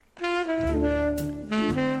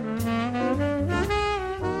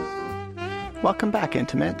Welcome back,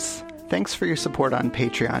 Intimates. Thanks for your support on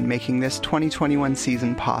Patreon, making this 2021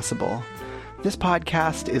 season possible. This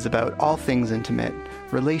podcast is about all things intimate: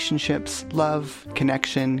 relationships, love,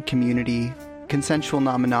 connection, community, consensual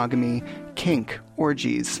non-monogamy, kink,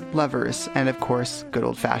 orgies, lovers, and of course, good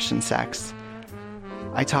old-fashioned sex.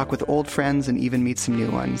 I talk with old friends and even meet some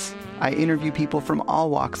new ones. I interview people from all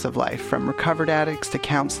walks of life, from recovered addicts to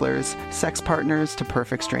counselors, sex partners to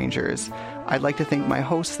perfect strangers. I'd like to thank my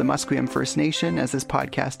hosts, the Musqueam First Nation, as this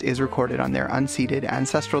podcast is recorded on their unceded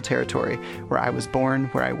ancestral territory, where I was born,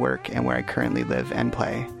 where I work, and where I currently live and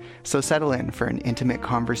play. So settle in for an intimate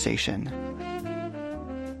conversation.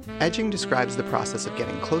 Edging describes the process of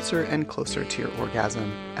getting closer and closer to your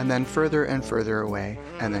orgasm, and then further and further away,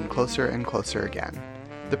 and then closer and closer again.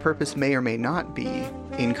 The purpose may or may not be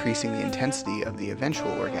increasing the intensity of the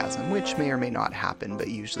eventual orgasm, which may or may not happen, but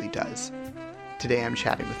usually does. Today I'm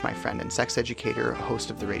chatting with my friend and sex educator, host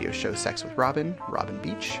of the radio show Sex with Robin, Robin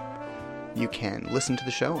Beach. You can listen to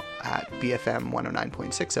the show at BFM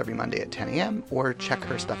 109.6 every Monday at 10 a.m. or check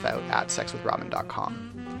her stuff out at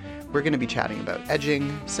sexwithrobin.com. We're going to be chatting about edging,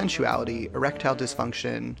 sensuality, erectile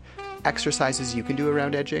dysfunction, exercises you can do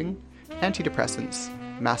around edging, antidepressants,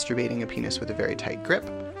 masturbating a penis with a very tight grip,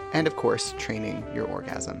 and of course, training your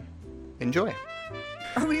orgasm. Enjoy.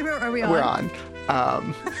 Are we on? We're on.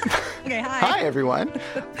 Okay, hi. Hi, everyone.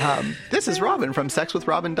 This is Robin from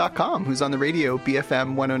sexwithrobin.com, who's on the radio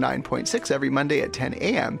BFM 109.6 every Monday at 10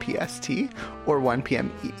 a.m. PST or 1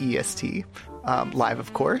 p.m. EST, live,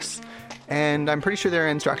 of course. And I'm pretty sure there are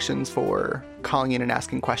instructions for calling in and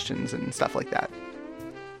asking questions and stuff like that.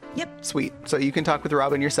 Yep. Sweet. So you can talk with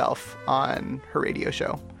Robin yourself on her radio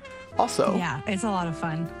show. Also, yeah, it's a lot of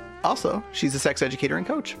fun. Also, she's a sex educator and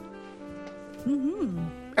coach. Mm-hmm.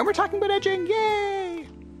 And we're talking about edging. Yay!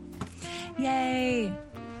 Yay!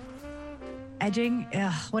 Edging,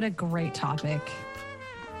 what a great topic.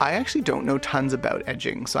 I actually don't know tons about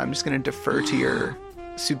edging, so I'm just going to defer to your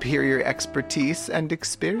superior expertise and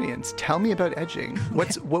experience. Tell me about edging.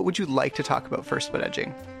 What would you like to talk about first about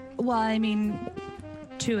edging? Well, I mean,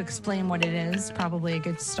 to explain what it is, probably a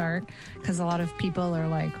good start, because a lot of people are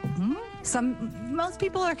like, most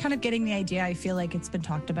people are kind of getting the idea. I feel like it's been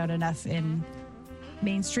talked about enough in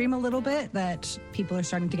mainstream a little bit that people are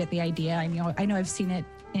starting to get the idea. I know I've seen it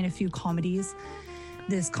in a few comedies,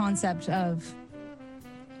 this concept of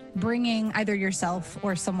bringing either yourself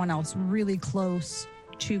or someone else really close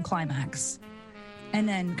to climax and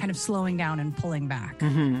then kind of slowing down and pulling back,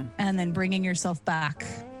 and then bringing yourself back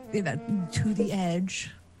to the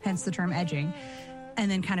edge, hence the term edging,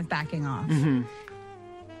 and then kind of backing off.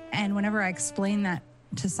 And whenever I explain that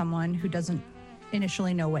to someone who doesn't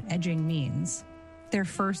initially know what edging means, their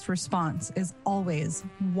first response is always,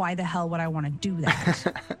 why the hell would I want to do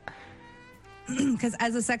that? Because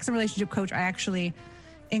as a sex and relationship coach, I actually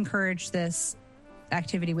encourage this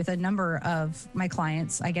activity with a number of my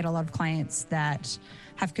clients. I get a lot of clients that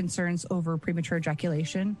have concerns over premature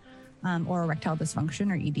ejaculation, or erectile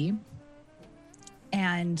dysfunction, or ED.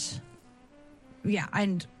 And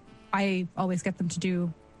I always get them to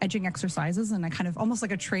do edging exercises, and I kind of, almost like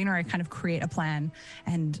a trainer, I kind of create a plan.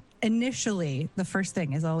 And initially, the first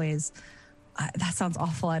thing is always, that sounds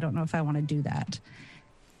awful. I don't know if I want to do that.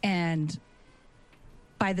 And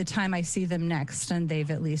by the time I see them next and they've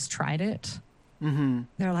at least tried it,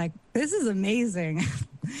 they're like, this is amazing.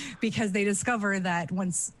 Because they discover that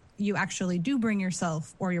once you actually do bring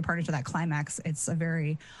yourself or your partner to that climax, it's a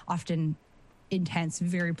very often intense,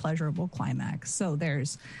 very pleasurable climax. So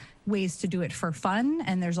there's ways to do it for fun,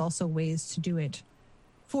 and there's also ways to do it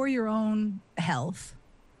for your own health,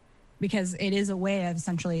 because it is a way of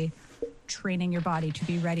essentially training your body to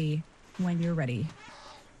be ready when you're ready.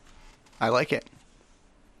 I like it.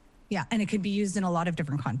 Yeah, and it can be used in a lot of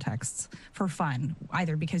different contexts for fun,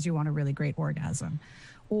 either because you want a really great orgasm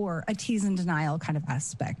or a tease and denial kind of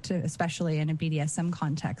aspect, especially in a BDSM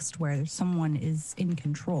context where someone is in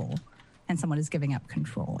control and someone is giving up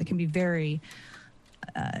control. It can be very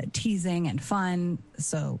teasing and fun.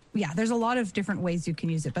 So, yeah, there's a lot of different ways you can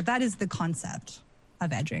use it, but that is the concept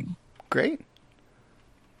of edging. Great.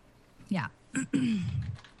 Yeah.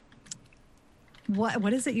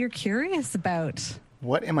 What is it you're curious about?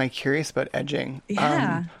 What am I curious about edging?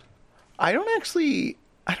 Yeah. I don't actually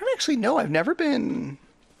know.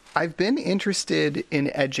 I've been interested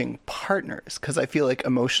in edging partners because I feel like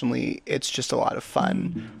emotionally it's just a lot of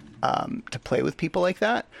fun to play with people like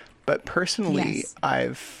that. But personally, Yes.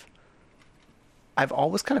 I've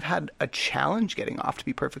always kind of had a challenge getting off, to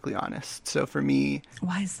be perfectly honest. So for me,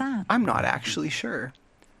 Why is that? I'm not actually sure.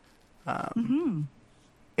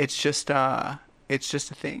 It's just It's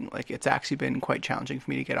just a thing. Like, it's actually been quite challenging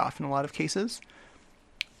for me to get off in a lot of cases.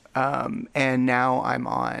 And now I'm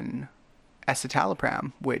on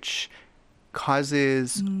escitalopram, which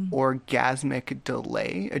causes orgasmic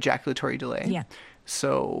delay, ejaculatory delay. Yeah.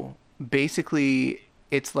 So basically,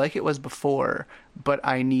 it's like it was before, but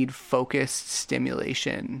I need focused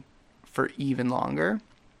stimulation for even longer.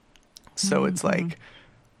 So it's like,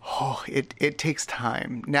 it takes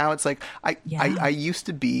time. Now it's like, I used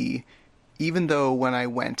to be, even though when I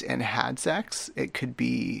went and had sex, it could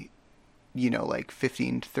be, like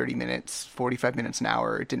 15 to 30 minutes, 45 minutes, an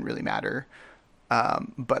hour. It didn't really matter.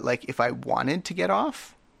 But like, if I wanted to get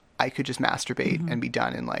off, I could just masturbate and be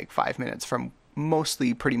done in like 5 minutes from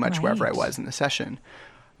mostly pretty much wherever I was in the session.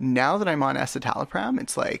 Now that I'm on escitalopram,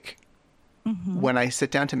 it's like, when I sit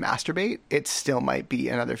down to masturbate, it still might be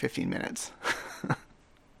another 15 minutes.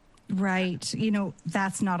 Right.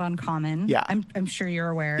 That's not uncommon. Yeah. I'm sure you're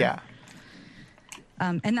aware. Yeah.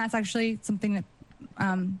 And that's actually something that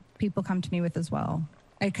people come to me with as well,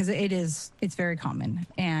 because it's very common.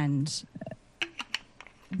 And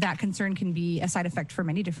that concern can be a side effect for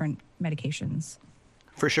many different medications.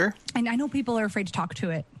 For sure. And I know people are afraid to talk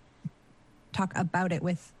about it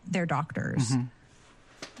with their doctors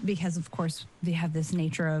because, of course, they have this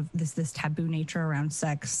nature of this taboo nature around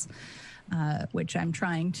sex, which I'm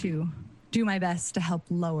trying to do my best to help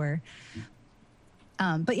lower.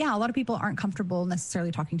 But yeah, a lot of people aren't comfortable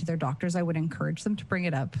necessarily talking to their doctors. I would encourage them to bring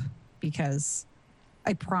it up because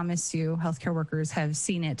I promise you, healthcare workers have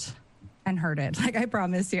seen it and heard it. Like, I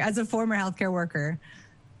promise you, as a former healthcare worker,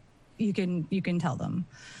 you can tell them.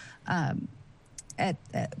 But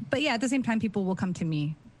yeah, at the same time, people will come to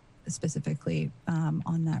me specifically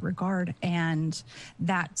on that regard. And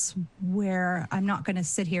that's where I'm not going to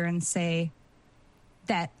sit here and say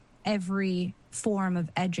that every form of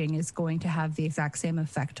edging is going to have the exact same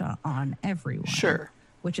effect on everyone. Sure.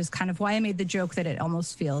 Which is kind of why I made the joke that it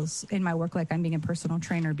almost feels in my work like I'm being a personal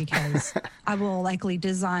trainer, because I will likely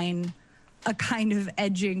design a kind of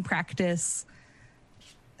edging practice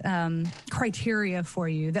criteria for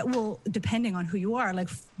you that will, depending on who you are, like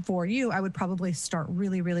for you, I would probably start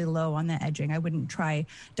really, really low on the edging. I wouldn't try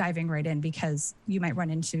diving right in, because you might run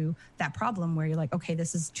into that problem where you're like, okay,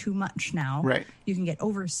 this is too much now. Right. You can get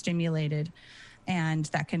overstimulated, and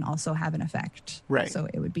that can also have an effect. Right. So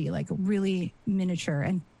it would be like really miniature,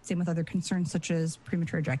 and same with other concerns such as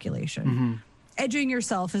premature ejaculation. Edging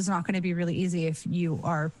yourself is not going to be really easy if you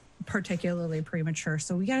are particularly premature.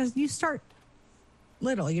 So you start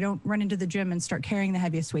little. You don't run into the gym and start carrying the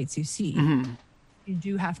heaviest weights you see. You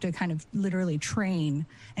do have to kind of literally train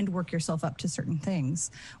and work yourself up to certain things.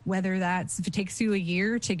 Whether that's, if it takes you a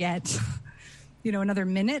year to get, another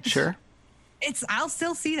minute. Sure. I'll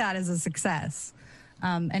still see that as a success.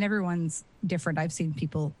 And everyone's different. I've seen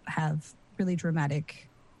people have really dramatic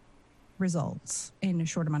results in a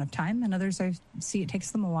short amount of time, and others I see it takes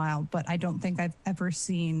them a while. But I don't think I've ever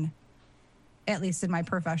seen, at least in my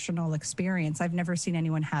professional experience, I've never seen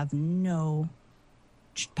anyone have no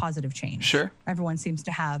positive change. Sure. Everyone seems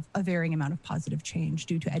to have a varying amount of positive change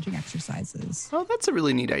due to edging exercises. Oh, that's a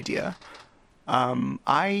really neat idea. That's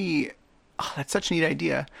such a neat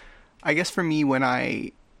idea. I guess for me, when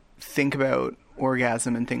I think about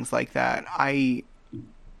orgasm and things like that, I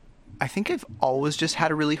think I've always just had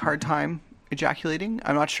a really hard time ejaculating.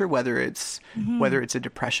 I'm not sure whether it's a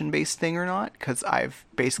depression-based thing or not, because I've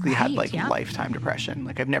basically had lifetime depression.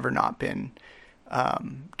 Like, I've never not been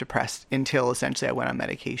depressed until essentially I went on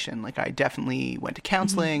medication. Like, I definitely went to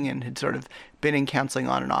counseling and had sort of been in counseling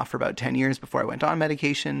on and off for about 10 years before I went on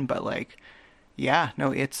medication. But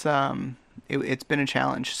it's been a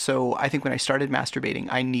challenge. So I think when I started masturbating,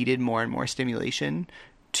 I needed more and more stimulation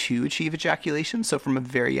to achieve ejaculation. So from a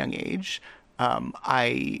very young age,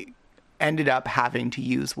 I ended up having to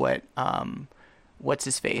use what's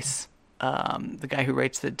his face? The guy who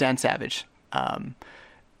writes Dan Savage.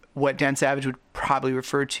 What Dan Savage would probably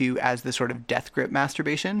refer to as the sort of death grip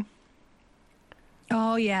masturbation.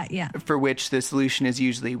 Oh, yeah, yeah. For which the solution is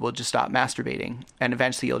usually we'll just stop masturbating, and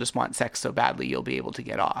eventually you'll just want sex so badly you'll be able to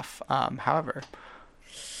get off. However,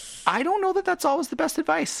 I don't know that that's always the best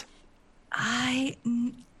advice.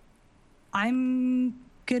 I'm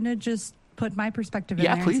going to just put my perspective in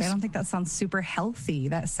there and say I don't think that sounds super healthy.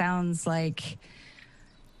 That sounds like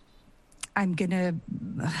I'm going to...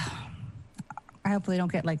 I hopefully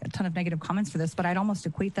don't get like a ton of negative comments for this, but I'd almost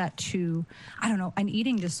equate that to, I don't know, an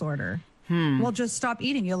eating disorder. Well, just stop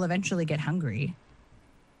eating. You'll eventually get hungry.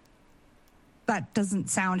 That doesn't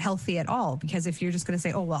sound healthy at all, because if you're just going to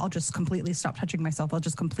say, oh, well, I'll just completely stop touching myself, I'll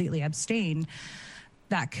just completely abstain,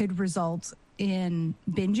 that could result in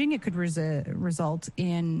binging. It could result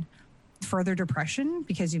in further depression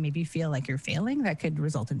because you maybe feel like you're failing, that could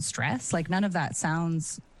result in stress. Like none of that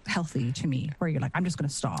sounds healthy to me, where you're like, I'm just going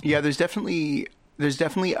to stop. Yeah, there's definitely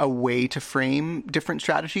a way to frame different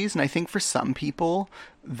strategies. And I think for some people,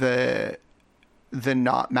 the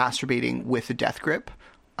not masturbating with a death grip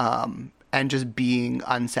and just being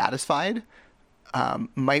unsatisfied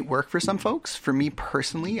might work for some folks. For me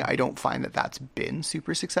personally, I don't find that that's been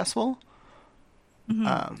super successful.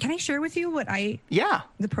 Mm-hmm. Can I share with you what the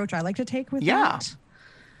approach I like to take with that?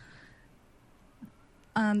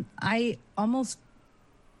 I almost,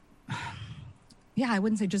 I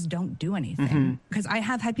wouldn't say just don't do anything, because I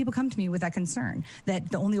have had people come to me with that concern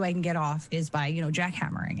that the only way I can get off is by,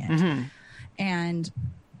 jackhammering it. Mm-hmm. And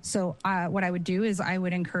so what I would do is I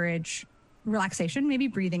would encourage relaxation, maybe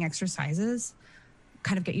breathing exercises,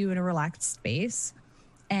 kind of get you in a relaxed space.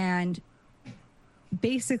 And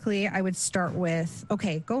basically I would start with,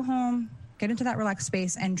 okay, go home, get into that relaxed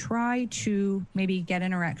space and try to maybe get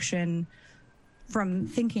an erection from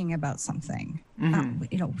thinking about something.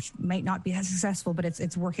 Which might not be as successful, but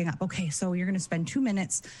it's working up. Okay, so you're going to spend 2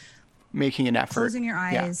 minutes making an effort, closing your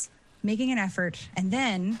eyes, making an effort, and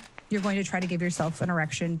then you're going to try to give yourself an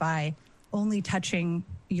erection by only touching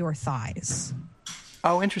your thighs.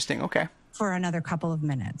 Oh, interesting. Okay. For another couple of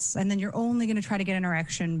minutes. And then you're only going to try to get an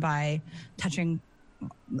erection by touching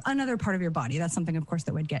another part of your body. That's something, of course,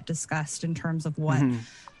 that would get discussed in terms of what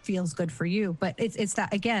feels good for you. But it's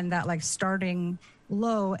that, again, that like starting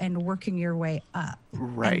low and working your way up.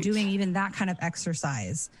 Right. And doing even that kind of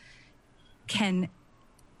exercise can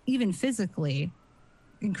even physically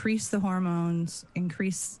increase the hormones,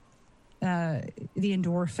 increase the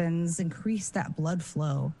endorphins, increase that blood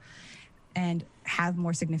flow, and have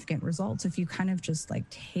more significant results if you kind of just like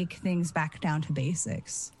take things back down to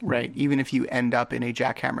basics. Right. Even if you end up in a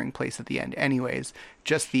jackhammering place at the end anyways,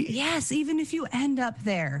 Yes, even if you end up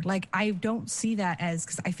there. Like, I don't see that as,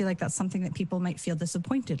 because I feel like that's something that people might feel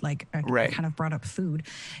disappointed. Like, I kind of brought up food.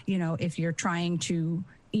 If you're trying to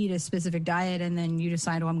eat a specific diet and then you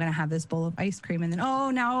decide, I'm going to have this bowl of ice cream, and then,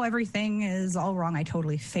 now everything is all wrong. I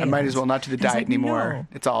totally failed. I might as well not do the diet anymore. No.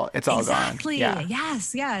 It's all exactly. gone. Exactly. Yeah.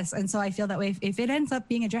 Yes. And so I feel that way. If it ends up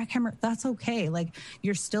being a jackhammer, that's okay. Like,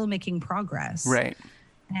 you're still making progress. Right.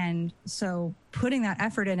 And so putting that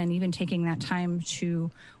effort in and even taking that time to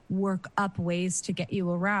work up ways to get you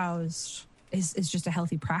aroused is just a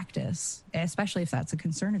healthy practice, especially if that's a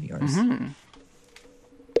concern of yours. Mm-hmm.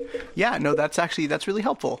 Yeah, no, that's really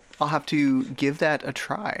helpful. I'll have to give that a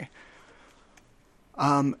try.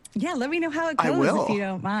 Let me know how it goes. I will. If you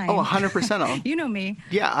don't mind. Oh, 100%. You know me.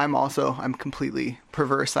 Yeah, I'm completely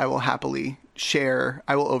perverse. I will happily share.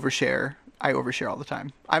 I will overshare. I overshare all the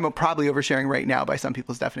time. I'm probably oversharing right now by some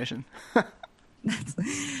people's definition.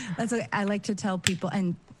 That's what I like to tell people.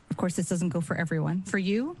 And of course, this doesn't go for everyone. For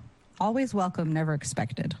you, always welcome, never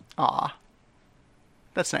expected. Aw,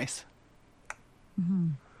 that's nice. Mm-hmm.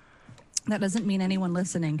 That doesn't mean anyone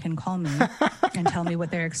listening can call me and tell me what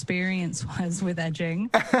their experience was with edging.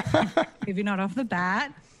 Maybe not off the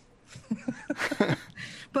bat.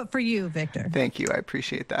 But for you, Victor. Thank you. I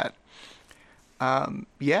appreciate that. No,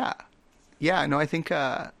 I think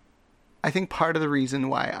part of the reason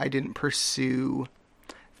why I didn't pursue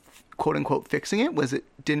quote unquote fixing it was it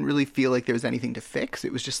didn't really feel like there was anything to fix.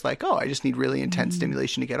 It was just like, I just need really intense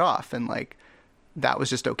stimulation to get off. And like, that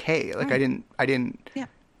was just okay. Like, I didn't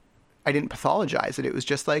pathologize it. It was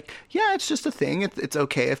just like, it's just a thing. It's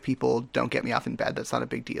okay if people don't get me off in bed. That's not a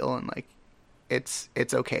big deal. And like, it's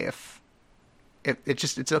okay if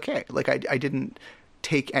it's okay. Like, I didn't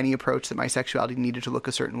take any approach that my sexuality needed to look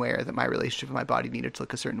a certain way or that my relationship with my body needed to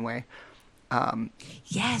look a certain way.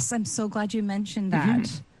 Yes, I'm so glad you mentioned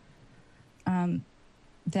that.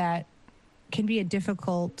 That can be a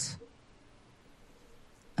difficult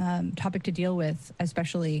topic to deal with,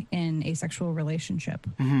 especially in a sexual relationship,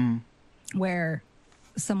 where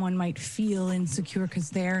someone might feel insecure because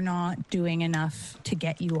they're not doing enough to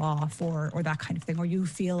get you off or that kind of thing, or you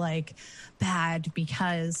feel like bad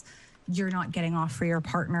because you're not getting off for your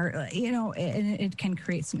partner, and it can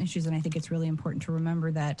create some issues. And I think it's really important to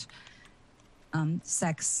remember that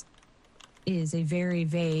sex is a very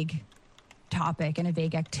vague topic and a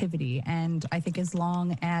vague activity. And I think as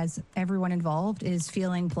long as everyone involved is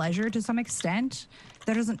feeling pleasure to some extent,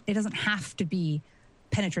 it doesn't have to be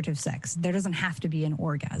penetrative sex. There doesn't have to be an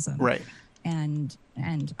orgasm. Right. And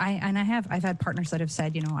I've had partners that have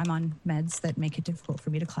said, I'm on meds that make it difficult for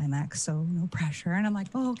me to climax, so no pressure. And I'm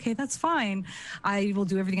like, okay, that's fine. I will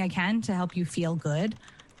do everything I can to help you feel good.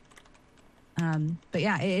 But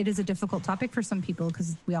yeah, it is a difficult topic for some people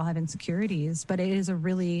because we all have insecurities, but it is a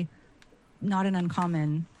really not an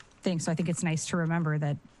uncommon thing. So I think it's nice to remember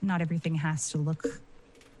that not everything has to look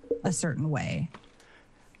a certain way.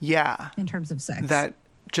 Yeah. In terms of sex. That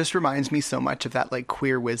just reminds me so much of that like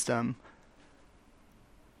queer wisdom.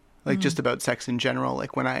 Like just about sex in general.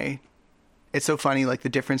 Like it's so funny, like the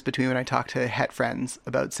difference between when I talk to het friends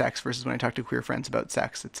about sex versus when I talk to queer friends about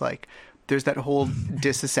sex. It's like there's that whole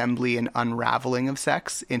disassembly and unraveling of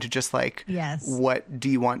sex into just like, yes, what do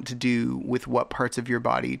you want to do with what parts of your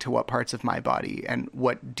body to what parts of my body? And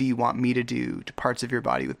what do you want me to do to parts of your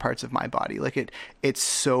body with parts of my body? Like it's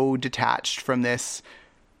so detached from this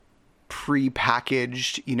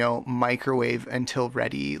pre-packaged, microwave until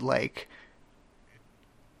ready, like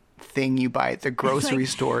thing you buy at the grocery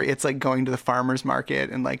store. It's like going to the farmer's market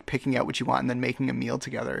and like picking out what you want and then making a meal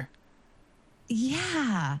together.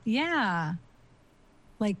 Yeah.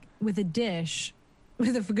 Like with a dish,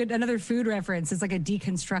 with another food reference, it's like a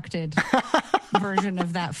deconstructed version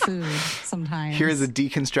of that food sometimes. Here's a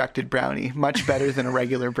deconstructed brownie, much better than a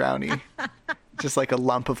regular brownie. Just like a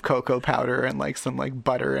lump of cocoa powder and like some like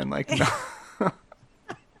butter and like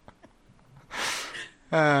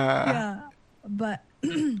yeah. But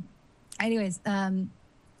anyways,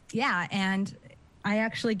 yeah, and I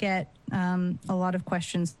actually get a lot of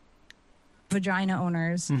questions, vagina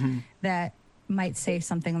owners that might say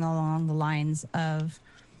something along the lines of,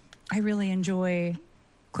 I really enjoy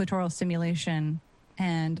clitoral stimulation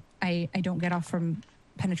and I don't get off from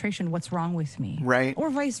penetration. What's wrong with me? Right.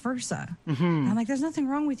 Or vice versa. And I'm like, there's nothing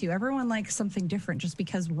wrong with you. Everyone likes something different. Just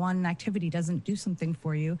because one activity doesn't do something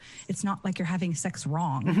for you, it's not like you're having sex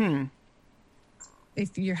wrong.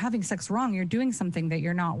 If you're having sex wrong, you're doing something that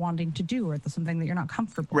you're not wanting to do or something that you're not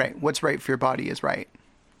comfortable. Right. What's right for your body is right.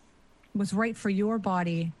 What's right for your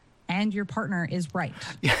body and your partner is right.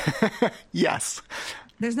 Yes.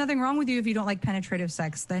 There's nothing wrong with you if you don't like penetrative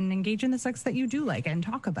sex. Then engage in the sex that you do like and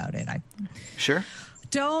talk about it. Sure.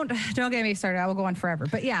 Don't get me started. I will go on forever.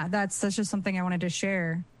 But yeah, that's just something I wanted to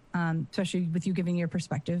share, especially with you giving your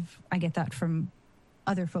perspective. I get that from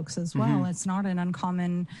other folks as well. It's not an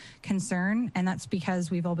uncommon concern. And that's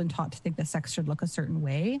because we've all been taught to think that sex should look a certain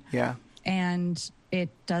way. Yeah. And it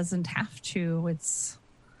doesn't have to. It's...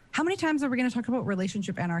 How many times are we going to talk about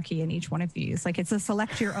relationship anarchy in each one of these? Like, it's a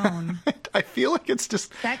select your own. I feel like it's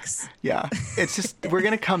just... Sex. Yeah. It's just, we're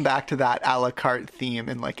going to come back to that a la carte theme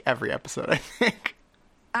in like every episode, I think.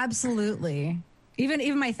 Absolutely.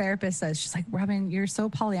 Even my therapist says, she's like, Robin, you're so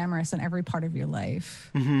polyamorous in every part of your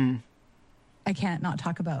life. I can't not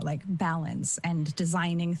talk about like balance and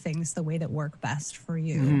designing things the way that work best for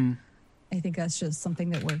you. I think that's just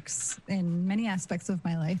something that works in many aspects of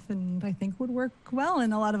my life, and I think would work well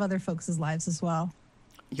in a lot of other folks' lives as well.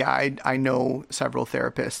 Yeah, I know several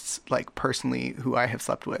therapists, like personally, who I have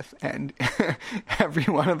slept with, and every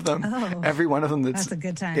one of them that's a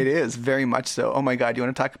good time. It is very much so. Oh my God, you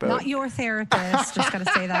want to talk about... Not your therapist. Just got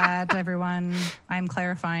to say that, everyone. I'm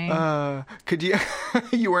clarifying. Could you...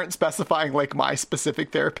 You weren't specifying like my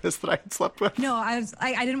specific therapist that I had slept with? No, I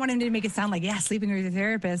didn't want him to make it sound like, sleeping with your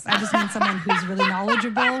therapist. I just mean someone who's really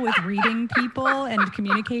knowledgeable with reading people and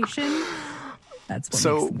communication. That's what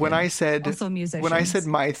so when I said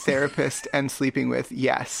my therapist and sleeping with,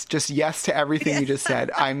 just yes to everything you just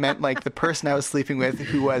said. I meant like the person I was sleeping with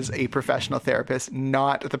who was a professional therapist,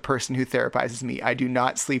 not the person who therapizes me. I do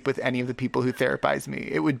not sleep with any of the people who therapize me.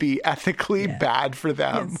 It would be ethically bad for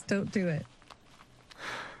them. Yes, don't do it.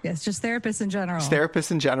 Yes, just therapists in general. Just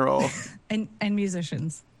therapists in general. and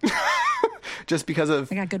musicians. Just because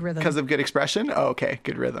of... I got good rhythm. Because of good expression? Oh, okay.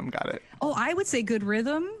 Good rhythm. Got it. Oh, I would say good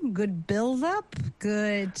rhythm, good build-up,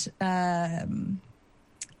 good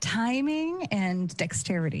timing, and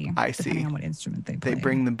dexterity. I see. Depending on what instrument they play. They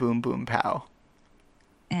bring the boom, boom, pow.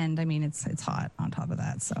 And, I mean, it's hot on top of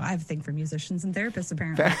that. So I have a thing for musicians and therapists,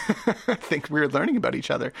 apparently. I think we're learning about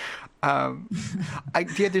each other.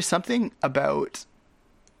 There's something about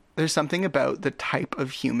the type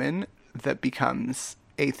of human that becomes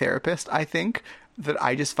a therapist, I think, that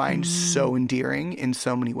I just find so endearing in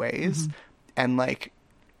so many ways. And like,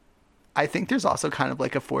 I think there's also kind of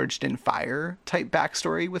like a forged in fire type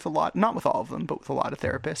backstory with not with all of them, but with a lot of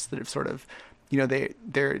therapists that have sort of,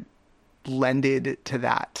 they're lended to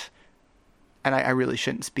that. And I really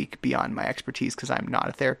shouldn't speak beyond my expertise because I'm not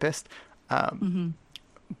a therapist.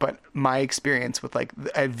 But my experience with like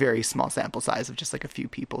a very small sample size of just like a few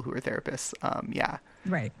people who are therapists.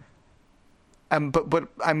 Right. But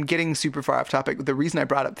I'm getting super far off topic. The reason I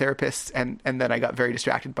brought up therapists and then I got very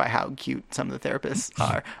distracted by how cute some of the therapists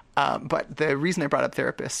are. But the reason I brought up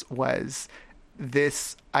therapists was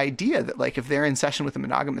this idea that like if they're in session with a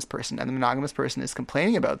monogamous person and the monogamous person is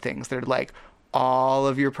complaining about things, they're like, all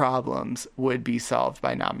of your problems would be solved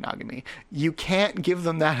by non-monogamy. You can't give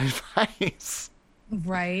them that advice.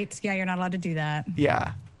 Right. Yeah, you're not allowed to do that.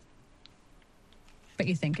 Yeah. But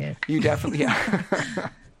you think it. You definitely, yeah.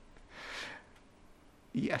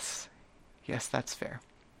 Yes. Yes, that's fair.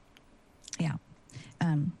 Yeah.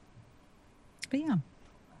 But yeah.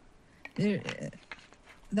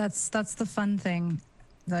 That's the fun thing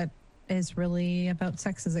that is really about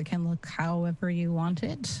sex, is it can look however you want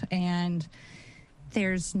it, and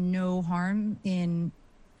there's no harm in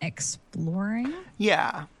exploring.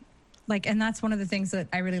 Yeah. Like, and that's one of the things that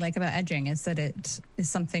I really like about edging, is that it is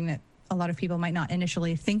something that a lot of people might not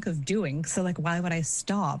initially think of doing. So like, why would I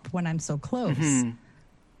stop when I'm so close? Mm-hmm.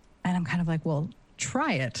 And I'm kind of like, well,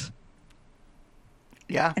 try it.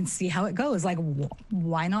 Yeah. And see how it goes. Like,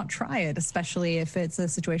 why not try it? Especially if it's a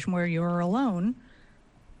situation where you're alone,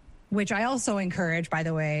 which I also encourage, by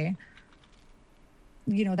the way,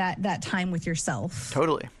 you know, that time with yourself.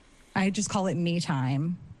 Totally. I just call it me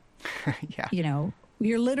time. Yeah. You know,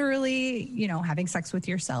 you're literally, you know, having sex with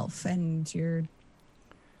yourself, and you're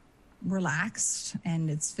relaxed, and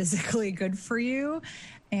it's physically good for you.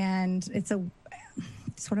 And it's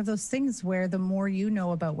one of those things where the more you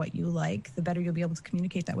know about what you like, the better you'll be able to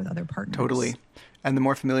communicate that with other partners. Totally. And the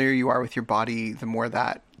more familiar you are with your body, the more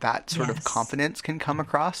that sort of confidence can come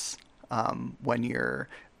across when you're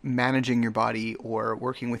managing your body or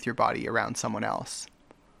working with your body around someone else.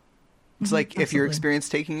 It's like if you're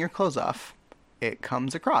experienced taking your clothes off, it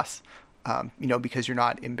comes across, you know, because you're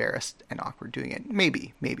not embarrassed and awkward doing it.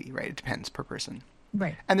 Maybe, right? It depends per person.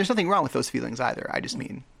 Right. And there's nothing wrong with those feelings either. I just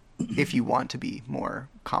mean, if you want to be more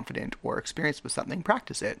confident or experienced with something,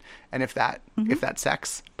 practice it. And if that's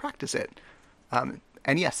sex, practice it.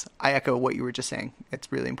 And yes, I echo what you were just saying.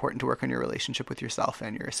 It's really important to work on your relationship with yourself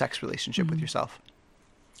and your sex relationship with yourself.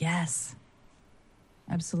 Yes,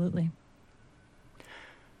 absolutely.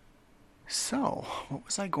 So what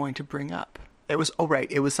was I going to bring up? It was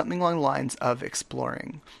something along the lines of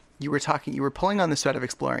exploring. You were pulling on the thread of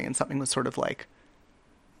exploring, and something was sort of like,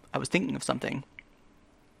 I was thinking of something.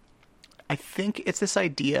 I think it's this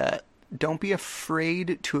idea, don't be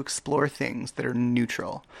afraid to explore things that are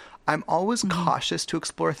neutral. I'm always cautious to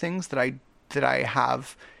explore things that I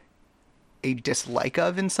have a dislike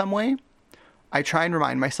of in some way. I try and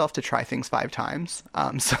remind myself to try things 5 times.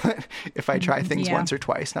 So that if I try things once or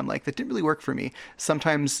twice and I'm like, that didn't really work for me,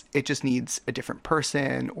 sometimes it just needs a different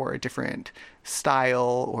person or a different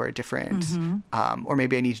style or a different, or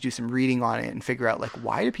maybe I need to do some reading on it and figure out, like,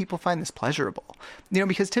 why do people find this pleasurable? You know,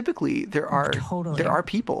 because typically there are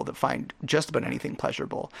people that find just about anything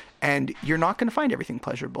pleasurable, and you're not going to find everything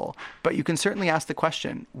pleasurable, but you can certainly ask the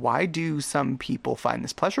question, why do some people find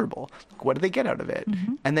this pleasurable? Like, what do they get out of it?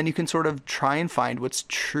 And then you can sort of try and find what's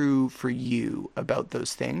true for you about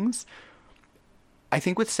those things. I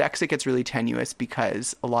think with sex, it gets really tenuous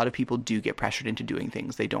because a lot of people do get pressured into doing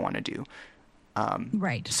things they don't want to do.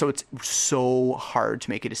 Right. So it's so hard to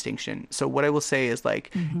make a distinction. So what I will say is,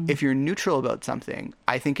 like, if you're neutral about something,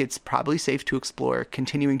 I think it's probably safe to explore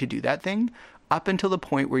continuing to do that thing up until the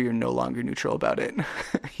point where you're no longer neutral about it.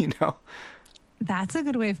 You know? That's a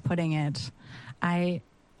good way of putting it. I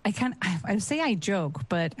say I joke,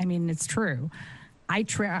 but I mean, it's true. I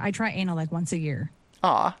try anal like once a year.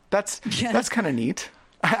 Aw, that's kind of neat.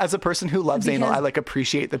 As a person who loves anal, I like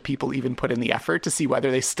appreciate that people even put in the effort to see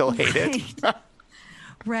whether they still hate it.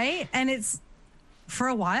 Right. And it's, for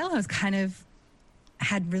a while, I was kind of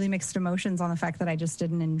had really mixed emotions on the fact that I just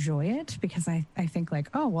didn't enjoy it, because I think, like,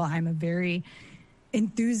 oh, well, I'm a very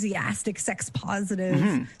enthusiastic, sex positive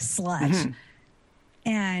slut.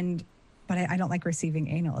 But I don't like receiving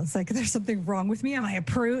anal. It's like, there's something wrong with me. Am I a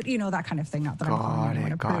prude? You know, that kind of thing. Not that I'm calling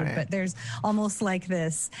anyone a prude, but there's almost like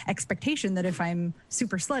this expectation that if I'm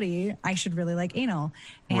super slutty, I should really like anal.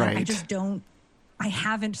 And I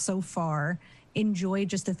haven't so far enjoyed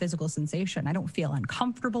just the physical sensation. I don't feel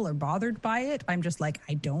uncomfortable or bothered by it. I'm just like,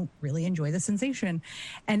 I don't really enjoy the sensation.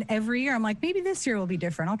 And every year I'm like, maybe this year will be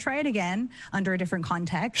different. I'll try it again under a different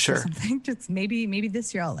context or something. Just maybe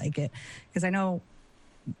this year I'll like it. Because I know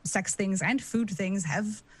sex things and food things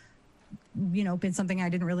have, you know, been something I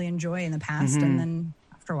didn't really enjoy in the past. And then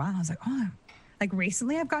after a while I was like, oh, like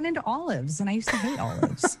recently I've gotten into olives, and I used to hate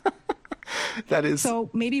olives. That is.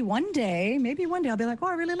 So maybe one day I'll be like, oh,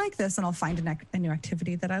 I really like this, and I'll find a new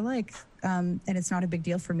activity that I like. And it's not a big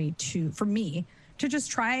deal for me to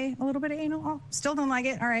just try a little bit of anal. Oh, still don't like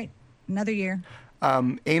it. All right, another year.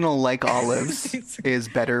 Anal, like olives, is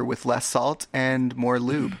better with less salt and more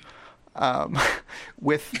lube.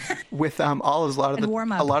 With olives, a lot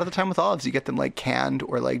of the time with olives, you get them like canned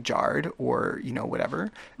or like jarred or, you know,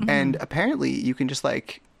 whatever. And apparently you can just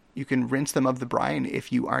like You can rinse them of the brine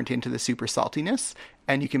if you aren't into the super saltiness,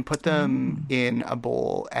 and you can put them in a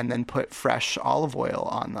bowl and then put fresh olive oil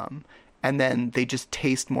on them. And then they just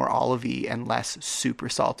taste more olivey and less super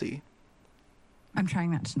salty. I'm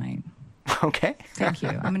trying that tonight. Okay. Thank you.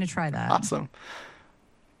 I'm going to try that. Awesome.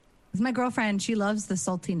 My girlfriend, she loves the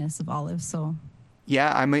saltiness of olives, so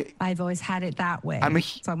Yeah, I've always had it that way.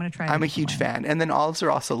 So I'm going to try it. I'm a huge fan. And then olives are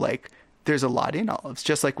also like, there's a lot in olives,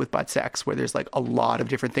 just like with butt sex, where there's like a lot of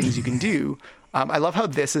different things you can do. I love how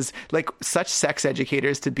this is like such sex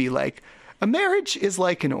educators to be like, a marriage is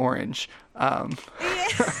like an orange, to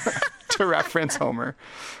reference Homer.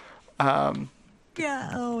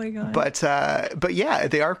 Yeah. Oh my God. But yeah,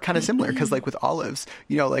 they are kind of similar because like with olives,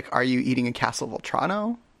 you know, like, are you eating a Castle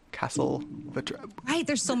Voltrano? Right.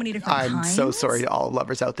 There's so many different kinds. I'm so sorry to all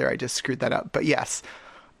lovers out there. I just screwed that up. But yes,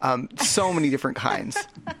 so many different kinds.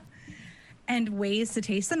 And ways to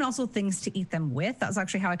taste them, and also things to eat them with. That was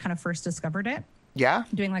actually how I kind of first discovered it. Yeah.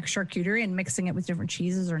 Doing like charcuterie and mixing it with different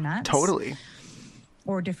cheeses or nuts. Totally.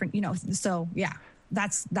 Or different, you know, so yeah,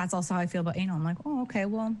 that's also how I feel about anal. I'm like, oh, okay,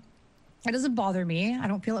 well, it doesn't bother me. I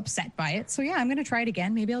don't feel upset by it. So yeah, I'm going to try it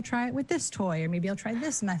again. Maybe I'll try it with this toy, or maybe I'll try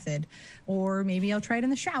this method, or maybe I'll try it in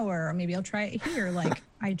the shower, or maybe I'll try it here. Like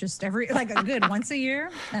I just good once a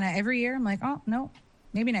year. And every year I'm like, oh no,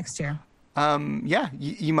 maybe next year. Yeah,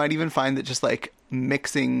 you might even find that just like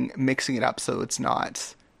mixing it up so it's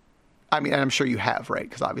not, I mean, and I'm sure you have, right?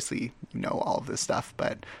 Because obviously you know all of this stuff,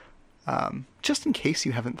 but just in case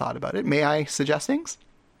you haven't thought about it, may I suggest things?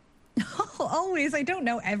 Oh, always. I don't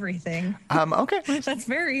know everything. Okay. That's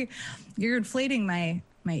you're inflating my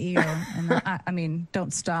ego. And I mean,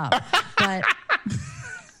 don't stop. But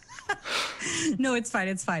no, it's fine.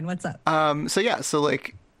 It's fine. What's up? So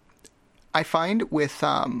like I find with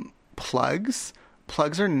plugs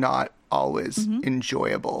are not always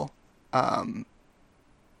enjoyable.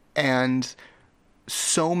 And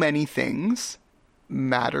so many things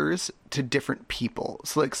matters to different people.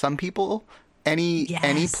 So like some people, any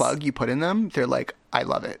plug you put in them, they're like, I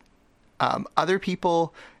love it. Other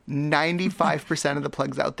people, 95% of the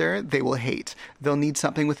plugs out there, they will hate. They'll need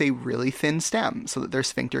something with a really thin stem so that their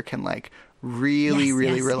sphincter can like really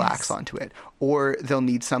relax onto it. Or they'll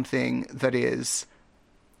need something that is,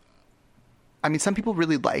 I mean, some people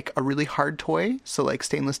really like a really hard toy. So like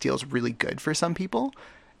stainless steel is really good for some people.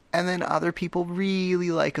 And then other people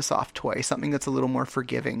really like a soft toy, something that's a little more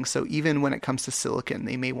forgiving. So even when it comes to silicone,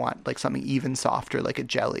 they may want like something even softer, like a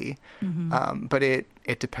jelly. But it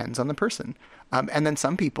depends on the person. And then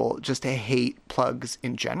some people just hate plugs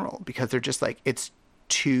in general because they're just like, it's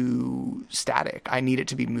too static. I need it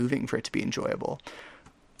to be moving for it to be enjoyable.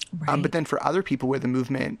 Right. But then for other people where the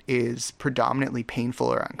movement is predominantly painful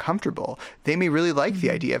or uncomfortable, they may really like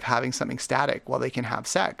the idea of having something static while they can have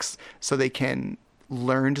sex. So they can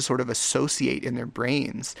learn to sort of associate in their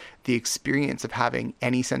brains the experience of having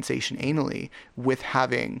any sensation anally with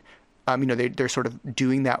having, they're sort of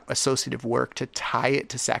doing that associative work to tie it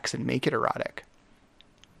to sex and make it erotic.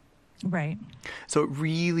 Right. So it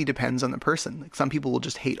really depends on the person. Like some people will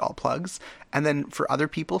just hate all plugs. And then for other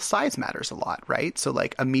people, size matters a lot, right? So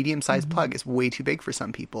like a medium-sized plug is way too big for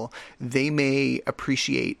some people. They may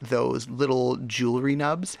appreciate those little jewelry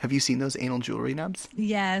nubs. Have you seen those anal jewelry nubs?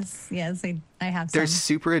 Yes, I have some. They're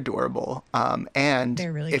super adorable. And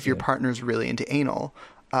they're really if cute. Your partner's really into anal,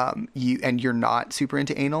 you're not super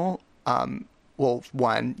into anal, well,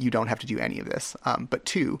 one, you don't have to do any of this. But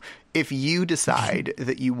two, if you decide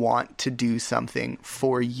that you want to do something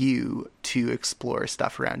for you to explore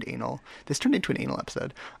stuff around anal, this turned into an anal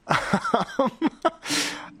episode,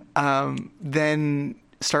 then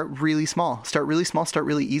start really small. Start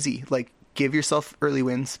really easy. Like give yourself early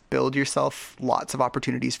wins, build yourself lots of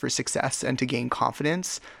opportunities for success and to gain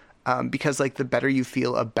confidence. Because like the better you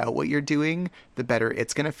feel about what you're doing, the better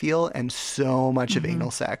it's going to feel. And so much of anal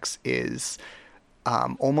sex is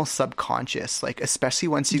almost subconscious, like especially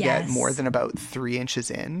once you get more than about 3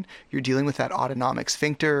 inches in, you're dealing with that autonomic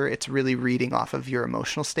sphincter. It's really reading off of your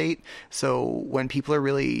emotional state. So when people are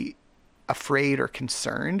really afraid or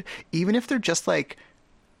concerned, even if they're just like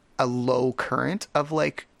a low current of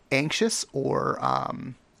like anxious or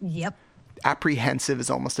apprehensive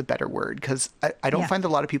is almost a better word, because I don't find that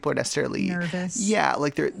a lot of people are necessarily nervous. Yeah,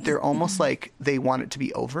 like they're almost like they want it to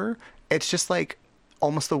be over. It's just like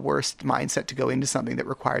almost the worst mindset to go into something that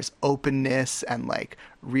requires openness and like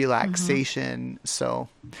relaxation. So,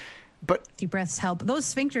 but deep breaths help.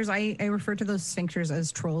 Those sphincters, I refer to those sphincters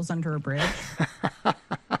as trolls under a bridge.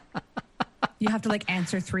 You have to like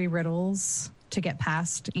answer 3 riddles to get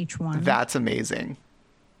past each one. That's amazing.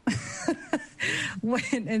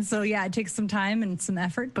 And so, yeah, it takes some time and some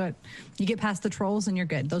effort, but you get past the trolls and you're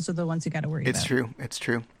good. Those are the ones you got to worry about. It's true. It's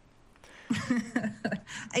true.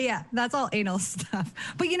 Yeah, that's all anal stuff.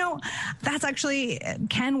 But, that's actually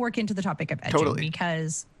can work into the topic of edging. Totally.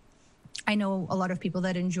 Because I know a lot of people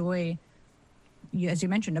that enjoy, as you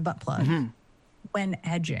mentioned, a butt plug when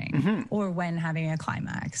edging or when having a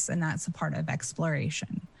climax. And that's a part of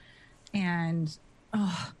exploration. And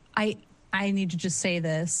I need to just say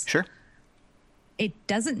this. Sure. It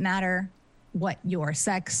doesn't matter what your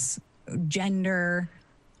sex, gender,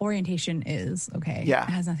 orientation is, okay? Yeah. It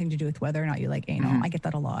has nothing to do with whether or not you like anal. I get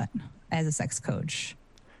that a lot as a sex coach.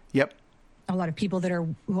 Yep. A lot of people that are,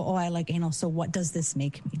 I like anal, so what does this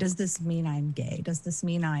make me? Does this mean I'm gay? Does this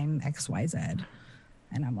mean I'm XYZ?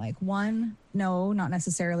 And I'm like, one, no, not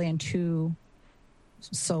necessarily. And two,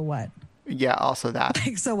 so what? Yeah, also that.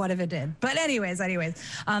 Like, so what if it did? But anyways.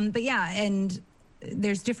 But yeah, and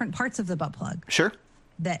there's different parts of the butt plug. Sure.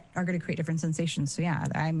 That are going to create different sensations. So yeah,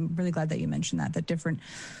 I'm really glad that you mentioned that different,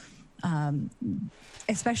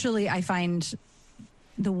 especially I find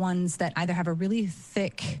the ones that either have a really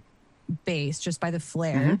thick base just by the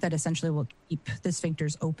flare that essentially will keep the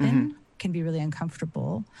sphincters open can be really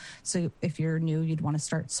uncomfortable. So if you're new, you'd want to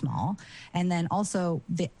start small. And then also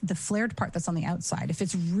the flared part that's on the outside, if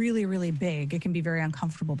it's really, really big, it can be very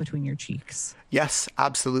uncomfortable between your cheeks. Yes,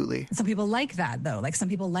 absolutely. Some people like that, though. Like some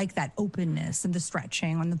people like that openness and the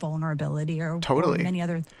stretching and the vulnerability or many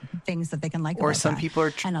other things that they can like or about some that. people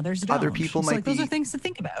are and others don't. Other people so might like, those are things to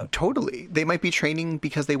think about. Totally. They might be training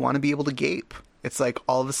because they want to be able to gape. It's like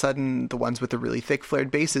all of a sudden the ones with the really thick flared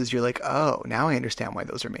bases, you're like, oh, now I understand why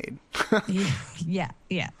those are made. Yeah.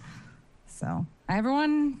 So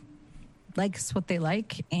everyone likes what they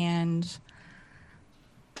like, and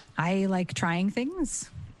I like trying things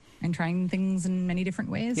in many different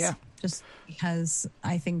ways. Yeah. Just because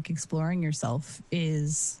I think exploring yourself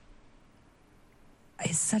is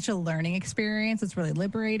such a learning experience. It's really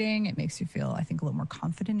liberating. It makes you feel, I think, a little more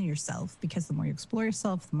confident in yourself, because the more you explore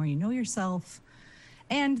yourself, the more you know yourself.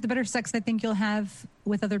 And the better sex I think you'll have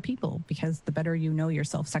with other people, because the better you know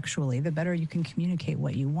yourself sexually, the better you can communicate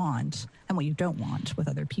what you want and what you don't want with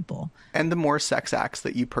other people. And the more sex acts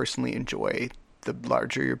that you personally enjoy, the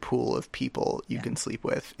larger your pool of people you can sleep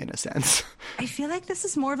with, in a sense. I feel like this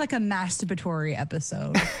is more of like a masturbatory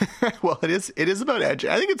episode. Well, it is about edge.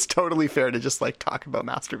 I think it's totally fair to just like talk about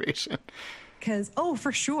masturbation.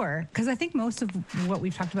 For sure. Because I think most of what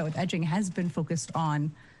we've talked about with edging has been focused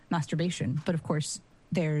on masturbation. But of course,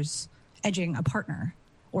 there's edging a partner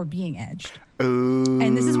or being edged. Ooh.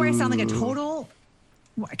 And this is where I sound like a total,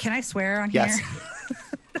 can I swear on yes. here?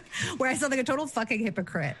 Where I sound like a total fucking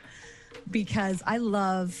hypocrite, because I do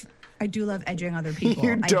love edging other people.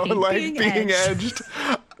 You don't like being edged.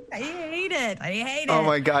 I hate it. Oh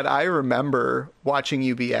my God. I remember watching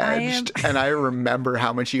you be edged, and I remember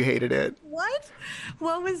how much you hated it. What?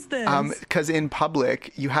 What was this? Because in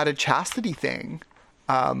public, you had a chastity thing.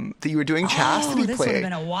 That you were doing chastity this play. would have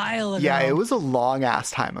been a while ago. Yeah, it was a long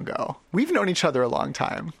ass time ago. We've known each other a long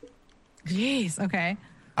time. Jeez, okay.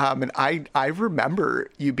 And I remember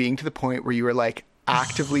you being to the point where you were like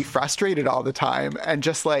actively frustrated all the time, and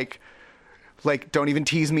just like don't even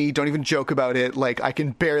tease me, don't even joke about it. Like I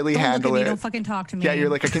can barely handle it. Don't fucking talk to me. Yeah, you're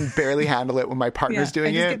like, I can barely handle it when my partner's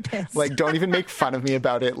doing it. Get pissed. Like, don't even make fun of me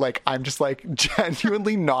about it. Like I'm just like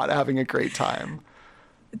genuinely not having a great time.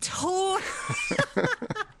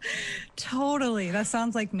 Totally. That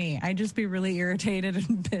sounds like me. I'd just be really irritated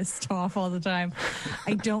and pissed off all the time.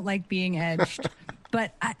 I don't like being edged.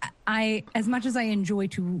 But I as much as I enjoy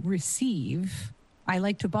to receive, I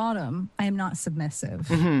like to bottom. I am not submissive.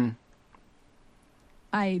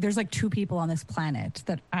 There's like two people on this planet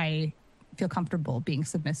that I feel comfortable being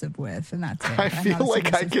submissive with, and that's it. I feel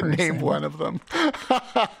like I can name one of them.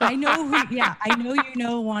 I know you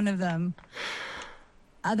know one of them.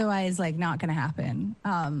 Otherwise, like, not going to happen.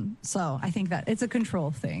 So I think that it's a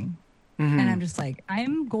control thing. And I'm just like,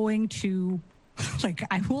 I'm going to, like,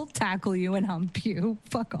 I will tackle you and hump you.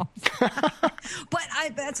 Fuck off. But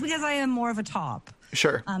that's because I am more of a top.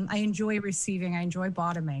 Sure. I enjoy receiving. I enjoy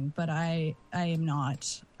bottoming, but I'm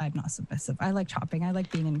not submissive. I like chopping. I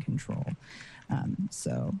like being in control.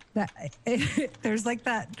 So that there's like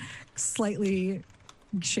that slightly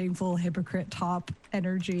shameful hypocrite top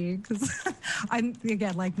energy, because I'm,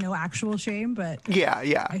 again, like, no actual shame, but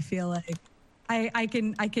yeah I feel like I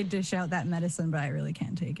can dish out that medicine, but I really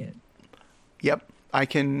can't take it. Yep. I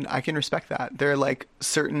can respect that. There are like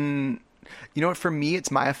certain, you know what, for me it's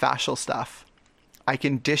myofascial stuff. I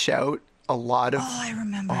can dish out a lot of I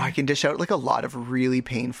remember. I can dish out like a lot of really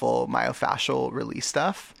painful myofascial release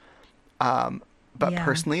stuff. But Yeah.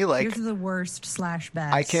 personally, like, Yours are the worst / best.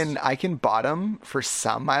 I can bottom for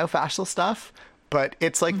some myofascial stuff, but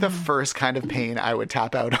it's like the first kind of pain I would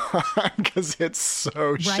tap out on because it's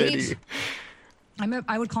so shitty.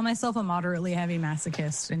 I would call myself a moderately heavy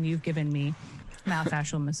masochist, and you've given me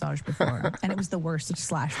myofascial massage before, and it was the worst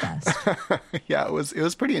 / best. Yeah, it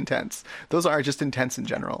was pretty intense. Those are just intense in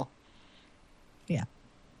general. Yeah.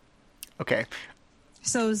 Okay.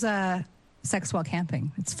 So is sex while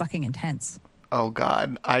camping. It's fucking intense. Oh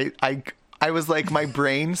God, I was like, my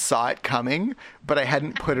brain saw it coming, but I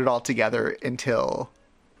hadn't put it all together until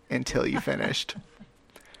you finished.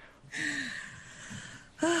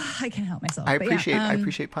 I can't help myself. I But yeah, I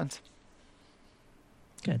appreciate puns.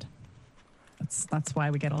 Good. That's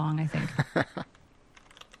why we get along, I think.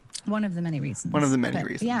 One of the many reasons. One of the many But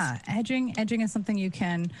reasons. Yeah, edging is something you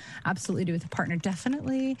can absolutely do with a partner.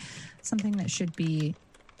 Definitely something that should be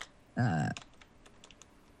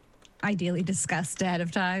ideally discussed ahead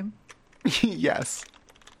of time. Yes.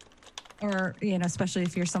 Or, you know, especially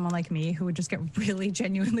if you're someone like me who would just get really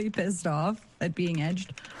genuinely pissed off at being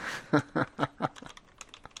edged.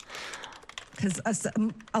 Because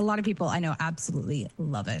a lot of people I know absolutely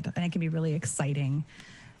love it. And it can be really exciting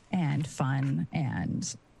and fun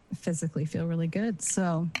and physically feel really good.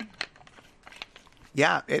 So,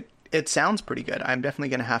 Yeah, it sounds pretty good. I'm definitely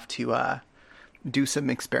going to have to do some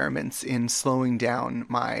experiments in slowing down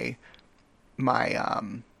my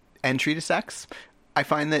entry to sex. I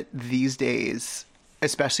find that these days,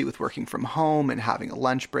 especially with working from home and having a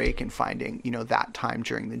lunch break and finding, you know, that time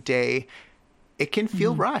during the day, it can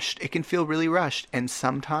feel rushed. It can feel really rushed. And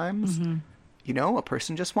sometimes, you know, a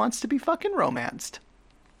person just wants to be fucking romanced.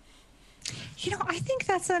 you know, I think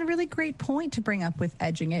that's a really great point to bring up with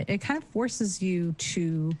edging. It kind of forces you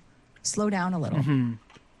to slow down a little.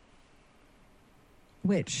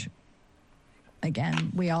 Which,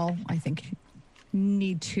 again, we all, I think,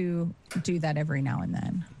 need to do that every now and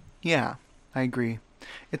then. Yeah, I agree.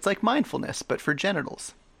 It's like mindfulness, but for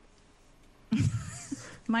genitals.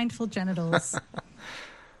 Mindful genitals.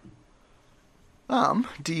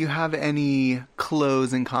 Do you have any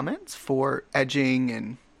closing comments for edging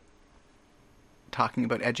and talking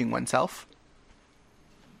about edging oneself?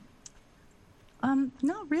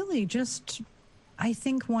 Not really. Just, I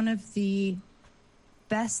think one of the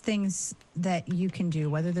best things that you can do,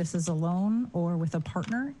 whether this is alone or with a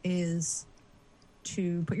partner, is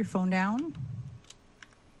to put your phone down,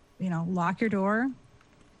 you know, lock your door,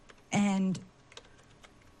 and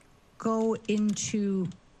go into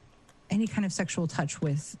any kind of sexual touch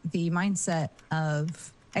with the mindset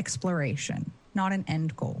of exploration, not an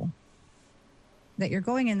end goal. That you're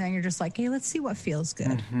going in there and you're just like, hey, let's see what feels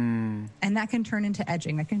good. And that can turn into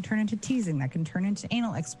edging, that can turn into teasing, that can turn into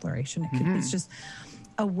anal exploration. It's just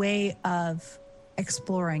a way of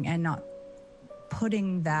exploring and not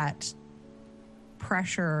putting that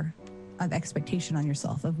pressure of expectation on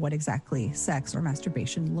yourself of what exactly sex or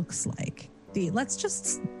masturbation looks like. Let's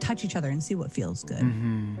just touch each other and see what feels good.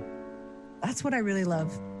 That's what I really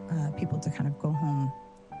love people to kind of go home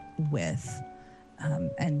with.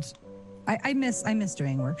 And I miss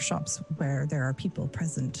doing workshops where there are people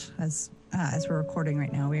present. As we're recording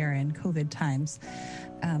right now, we are in COVID times.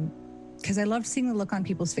 Because I loved seeing the look on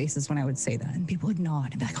people's faces when I would say that, and people would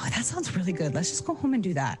nod and be like, oh, that sounds really good. Let's just go home and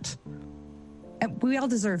do that. And we all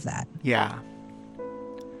deserve that. Yeah.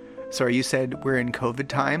 Sorry, you said we're in COVID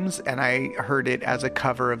times, and I heard it as a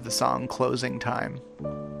cover of the song Closing Time.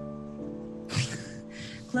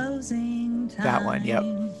 Closing time. That one, yep.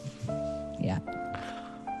 Yeah.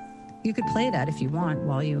 You could play that if you want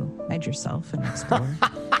while you edge yourself and explore.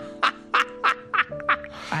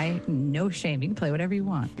 No shame. You can play whatever you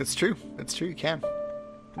want. That's true. That's true. You can.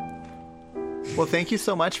 Well, thank you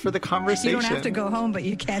so much for the conversation. You don't have to go home, but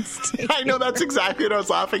you can't stay. I know, that's exactly what I was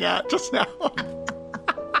laughing at just now.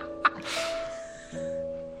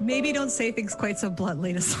 Maybe don't say things quite so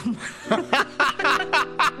bluntly to someone.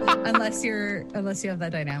 unless you have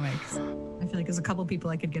that dynamic. I feel like there's a couple people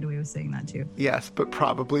I could get away with saying that to. Yes, but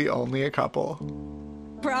probably only a couple.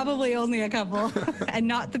 Probably only a couple. And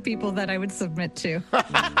not the people that I would submit to.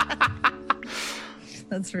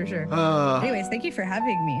 That's for sure. Anyways, thank you for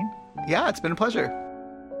having me. Yeah, it's been a pleasure.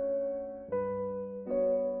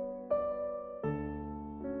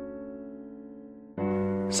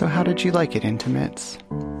 So how did you like it, Intimates?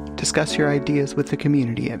 Discuss your ideas with the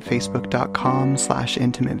community at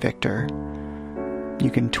facebook.com/IntimateVictor.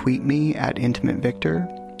 You can tweet me at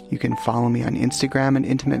IntimateVictor. You can follow me on Instagram at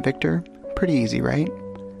IntimateVictor. Pretty easy, right?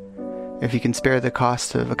 If you can spare the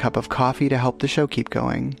cost of a cup of coffee to help the show keep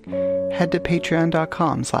going, head to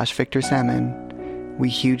patreon.com/VictorSalmon We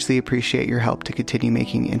hugely appreciate your help to continue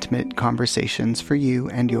making intimate conversations for you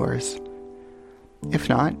and yours. If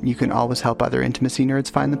not, you can always help other intimacy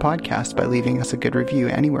nerds find the podcast by leaving us a good review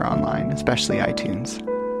anywhere online, especially iTunes.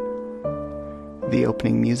 The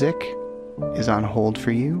opening music is On Hold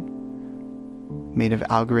for You, made of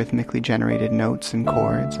algorithmically generated notes and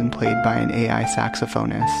chords and played by an AI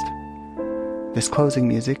saxophonist. This closing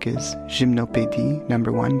music is Gymnopédie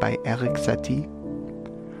No. 1 by Eric Satie.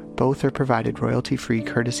 Both are provided royalty-free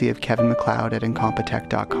courtesy of Kevin MacLeod at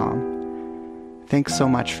Incompetech.com. Thanks so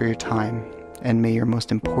much for your time, and may your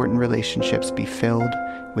most important relationships be filled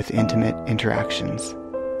with intimate interactions.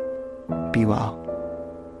 Be well.